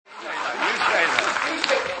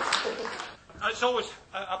it's always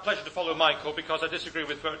a pleasure to follow Michael because I disagree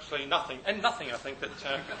with virtually nothing, and nothing I think that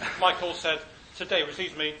Michael said today, which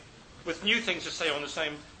leaves me with new things to say on the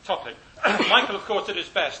same topic. Michael, of course, did his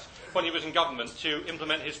best when he was in government to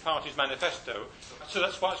implement his party's manifesto, so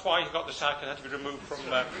that's why he got the sack and had to be removed from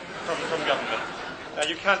government.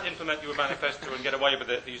 You can't implement your manifesto and get away with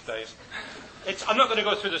it these days. I'm not going to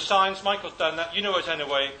go through the science. Michael's done that. You know it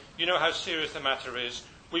anyway. You know how serious the matter is.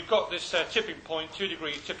 We've got this tipping point,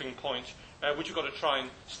 2-degree tipping point, which we've got to try and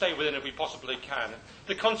stay within if we possibly can.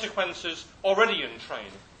 The consequences already in train.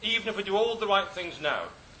 Even if we do all the right things now,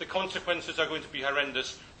 the consequences are going to be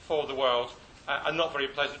horrendous for the world and not very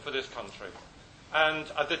pleasant for this country. And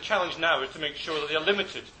the challenge now is to make sure that they are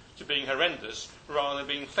limited to being horrendous rather than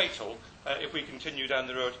being fatal if we continue down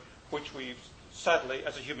the road which we've, sadly,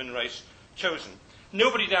 as a human race, chosen.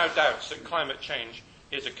 Nobody now doubts that climate change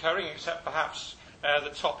is occurring, except perhaps the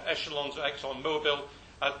top echelons of ExxonMobil,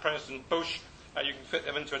 President Bush. You can fit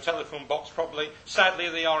them into a telephone box probably. Sadly,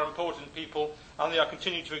 they are important people, and they are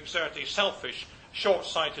continuing to exert a selfish,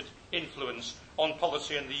 short-sighted influence on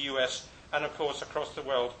policy in the US and, of course, across the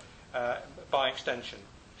world by extension.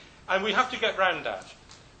 And we have to get round that.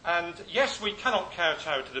 And yes, we cannot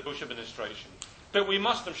kowtow to the Bush administration, but we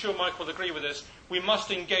must, I'm sure Mike will agree with this, we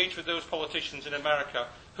must engage with those politicians in America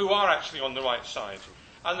who are actually on the right side.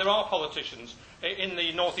 And there are politicians in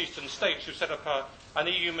the northeastern states who set up an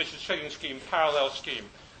EU emissions trading scheme, parallel scheme.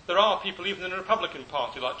 There are people even in the Republican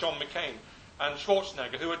Party, like John McCain and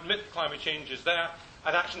Schwarzenegger, who admit climate change is there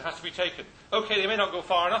and action has to be taken. Okay, they may not go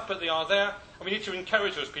far enough, but they are there, and we need to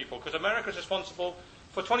encourage those people, because America is responsible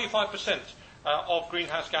for 25% of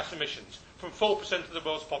greenhouse gas emissions, from 4% of the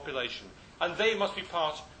world's population, and they must be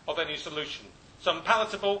part of any solution. It's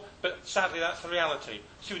unpalatable, but sadly that's the reality.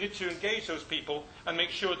 So we need to engage those people and make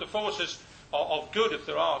sure the forces of good, if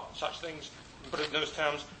there are such things, put it in those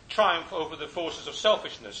terms, triumph over the forces of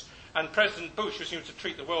selfishness. And President Bush, who seems to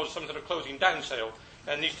treat the world as some sort of closing down sale,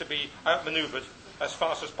 needs to be outmanoeuvred as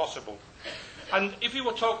fast as possible. And if you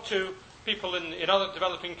will talk to people in other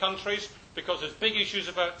developing countries, because there's big issues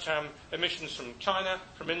about emissions from China,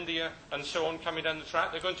 from India, and so on coming down the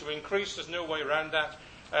track, they're going to increase, there's no way around that.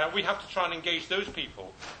 We have to try and engage those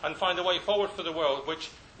people and find a way forward for the world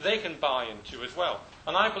which they can buy into as well.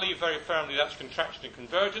 And I believe very firmly that's contraction and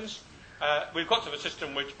convergence. We've got to have a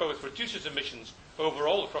system which both reduces emissions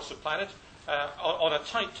overall across the planet on a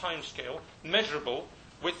tight time scale, measurable,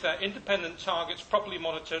 with independent targets properly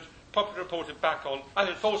monitored, properly reported back on, and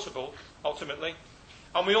enforceable, ultimately.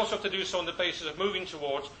 And we also have to do so on the basis of moving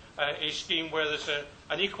towards a scheme where there's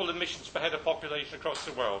an equal emissions per head of population across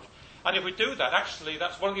the world. And if we do that, actually,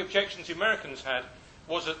 that's one of the objections the Americans had,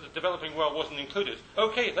 was that the developing world wasn't included.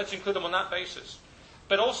 Okay, let's include them on that basis.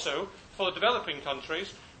 But also, for the developing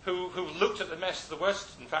countries who've looked at the mess the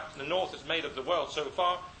West, in fact, the North has made of the world so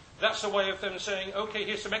far, that's a way of them saying, okay,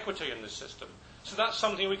 here's some equity in this system. So that's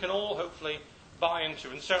something we can all hopefully buy into.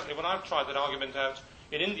 And certainly when I've tried that argument out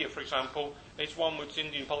in India, for example, it's one which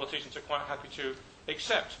Indian politicians are quite happy to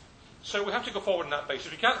accept. So we have to go forward on that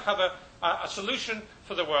basis. We can't have a solution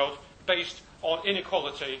for the world based on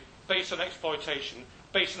inequality, based on exploitation,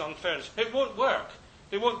 based on unfairness. It won't work.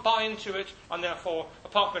 They won't buy into it, and therefore,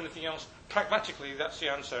 apart from anything else, pragmatically, that's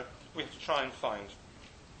the answer we have to try and find.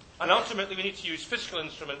 And ultimately, we need to use fiscal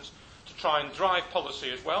instruments to try and drive policy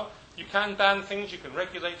as well. You can ban things, you can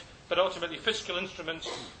regulate, but ultimately fiscal instruments,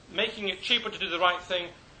 making it cheaper to do the right thing,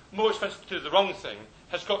 more expensive to do the wrong thing,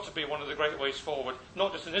 has got to be one of the great ways forward,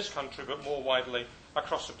 not just in this country, but more widely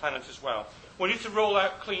across the planet as well. We need to roll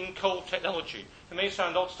out clean coal technology. It may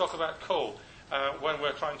sound odd to talk about coal when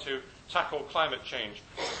we're trying to tackle climate change,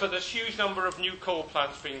 but there's a huge number of new coal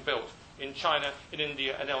plants being built in China, in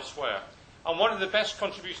India, and elsewhere. And one of the best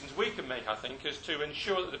contributions we can make, I think, is to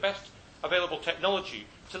ensure that the best available technology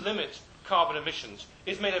to limit carbon emissions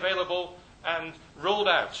is made available and rolled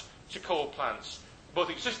out to coal plants, both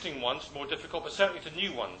existing ones, more difficult, but certainly to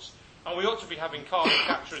new ones. And we ought to be having carbon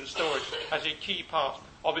capture and storage as a key part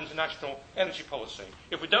of international energy policy.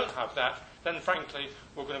 If we don't have that, then frankly,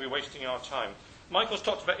 we're going to be wasting our time. Michael's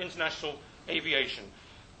talked about international aviation.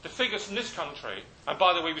 The figures from this country, and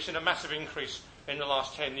by the way, we've seen a massive increase in the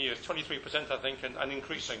last 10 years, 23% I think, and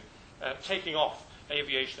increasing, taking off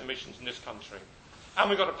aviation emissions in this country. And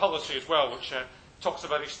we've got a policy as well which talks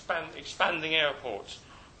about expanding airports,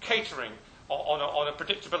 catering on a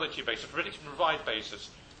predictability basis, predict and provide basis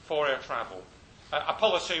for air travel. A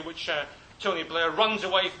policy which Tony Blair runs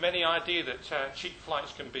away from any idea that cheap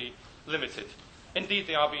flights can be limited. Indeed,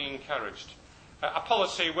 they are being encouraged. A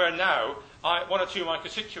policy where now, one or two of my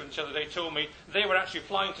constituents the other day told me they were actually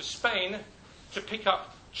flying to Spain to pick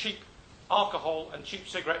up cheap alcohol and cheap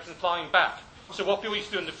cigarettes and flying back. So what people used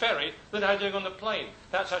to do on the ferry, they're now doing on the plane.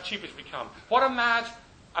 That's how cheap it's become. What a mad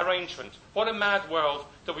arrangement. What a mad world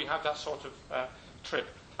that we have that sort of trip.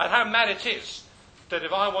 And how mad it is that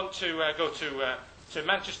if I want to go to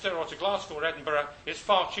Manchester or to Glasgow or Edinburgh, it's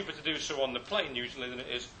far cheaper to do so on the plane usually than it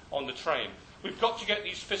is on the train. We've got to get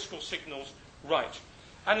these fiscal signals right.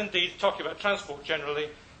 And indeed, talking about transport generally,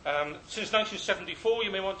 since 1974,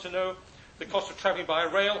 you may want to know, the cost of travelling by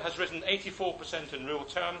rail has risen 84% in real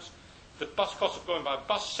terms. The cost of going by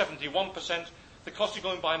bus, 71%. The cost of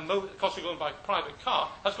going by private car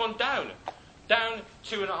has gone down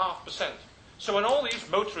 2.5%. So when all these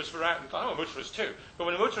motorists were out, and I know motorists too, but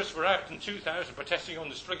when the motorists were out in 2000 protesting on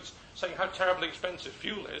the streets, saying how terribly expensive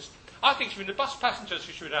fuel is, I think it should be the bus passengers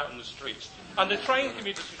who should be out in the streets, and the train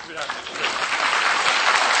commuters who should be out in the streets.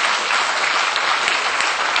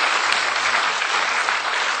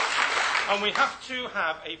 And we have to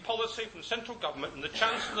have a policy from central government, and the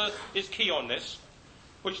Chancellor is key on this,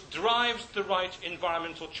 which drives the right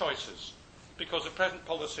environmental choices, because the present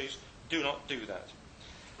policies do not do that.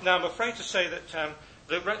 Now, I'm afraid to say that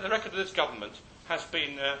the record of this government has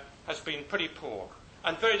been pretty poor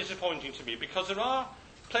and very disappointing to me, because there are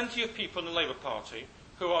plenty of people in the Labour Party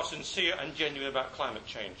who are sincere and genuine about climate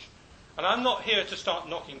change. And I'm not here to start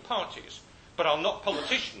knocking parties, but I'll knock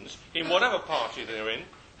politicians in whatever party they're in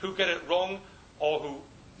who get it wrong, or who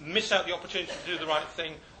miss out the opportunity to do the right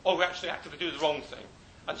thing, or who actually actively do the wrong thing.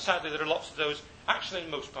 And sadly, there are lots of those, actually in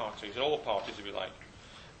most parties, in all parties if you like.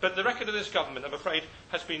 But the record of this government, I'm afraid,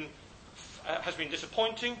 has been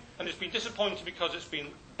disappointing, and it's been disappointing because it's been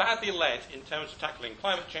badly led in terms of tackling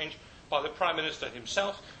climate change by the Prime Minister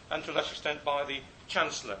himself, and to a lesser extent by the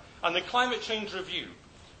Chancellor. And the Climate Change Review,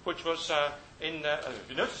 which was if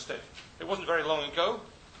you noticed it, it wasn't very long ago,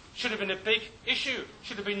 should have been a big issue,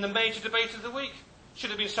 should have been the major debate of the week, should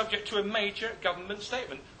have been subject to a major government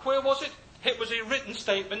statement. Where was it? It was a written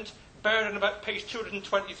statement buried on about page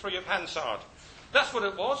 223 of Hansard. That's what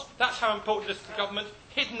it was. That's how important it is to the government,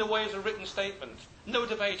 hidden away as a written statement. No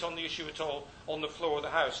debate on the issue at all on the floor of the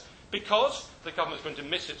House. Because the government's going to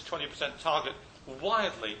miss its 20% target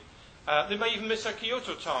wildly. They may even miss their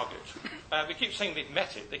Kyoto target. They keep saying they've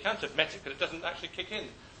met it. They can't have met it because it doesn't actually kick in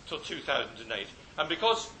until 2008. And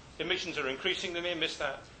because emissions are increasing, they may miss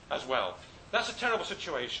that as well. That's a terrible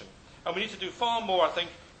situation. And we need to do far more, I think,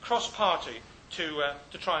 cross-party to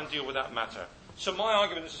try and deal with that matter. So my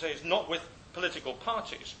argument, as I say, is not with political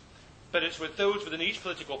parties, but it's with those within each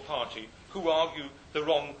political party who argue the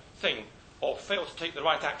wrong thing or fail to take the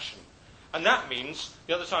right action. And that means,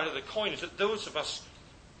 the other side of the coin, is that those of us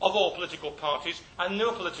of all political parties and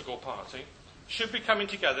no political party should be coming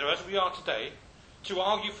together, as we are today, to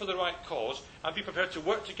argue for the right cause and be prepared to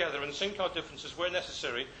work together and sink our differences where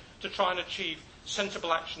necessary to try and achieve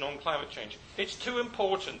sensible action on climate change. It's too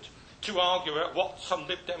important to argue at what some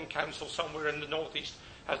Lib Dem council somewhere in the northeast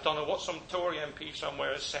has done or what some Tory MP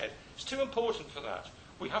somewhere has said. It's too important for that.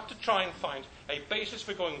 We have to try and find a basis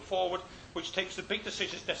for going forward which takes the big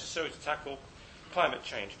decisions necessary to tackle climate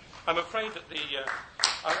change. I'm afraid that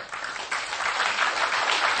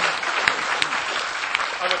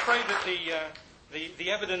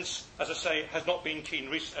the evidence, as I say, has not been keen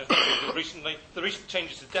recently. The recent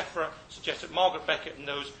changes to DEFRA suggest that Margaret Beckett and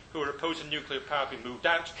those who are opposing nuclear power have been moved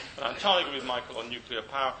out, and I entirely agree with Michael on nuclear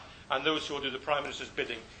power, and those who will do the Prime Minister's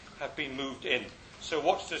bidding have been moved in. So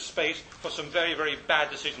watch this space for some very, very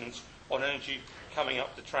bad decisions on energy coming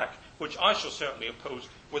up the track, which I shall certainly oppose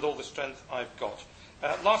with all the strength I've got.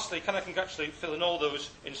 Lastly, can I congratulate Phil and all those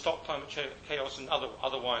in Stop Climate Chaos and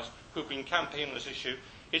otherwise who've been campaigning on this issue.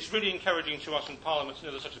 It's really encouraging to us in Parliament to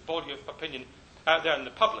know there's such a body of opinion out there in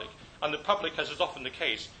the public, and the public, as is often the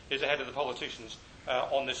case, is ahead of the politicians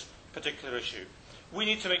on this particular issue. We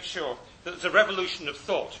need to make sure that there's a revolution of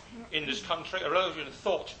thought in this country, a revolution of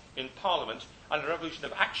thought in Parliament, and a revolution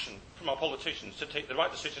of action from our politicians to take the right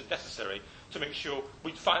decisions necessary to make sure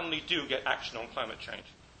we finally do get action on climate change.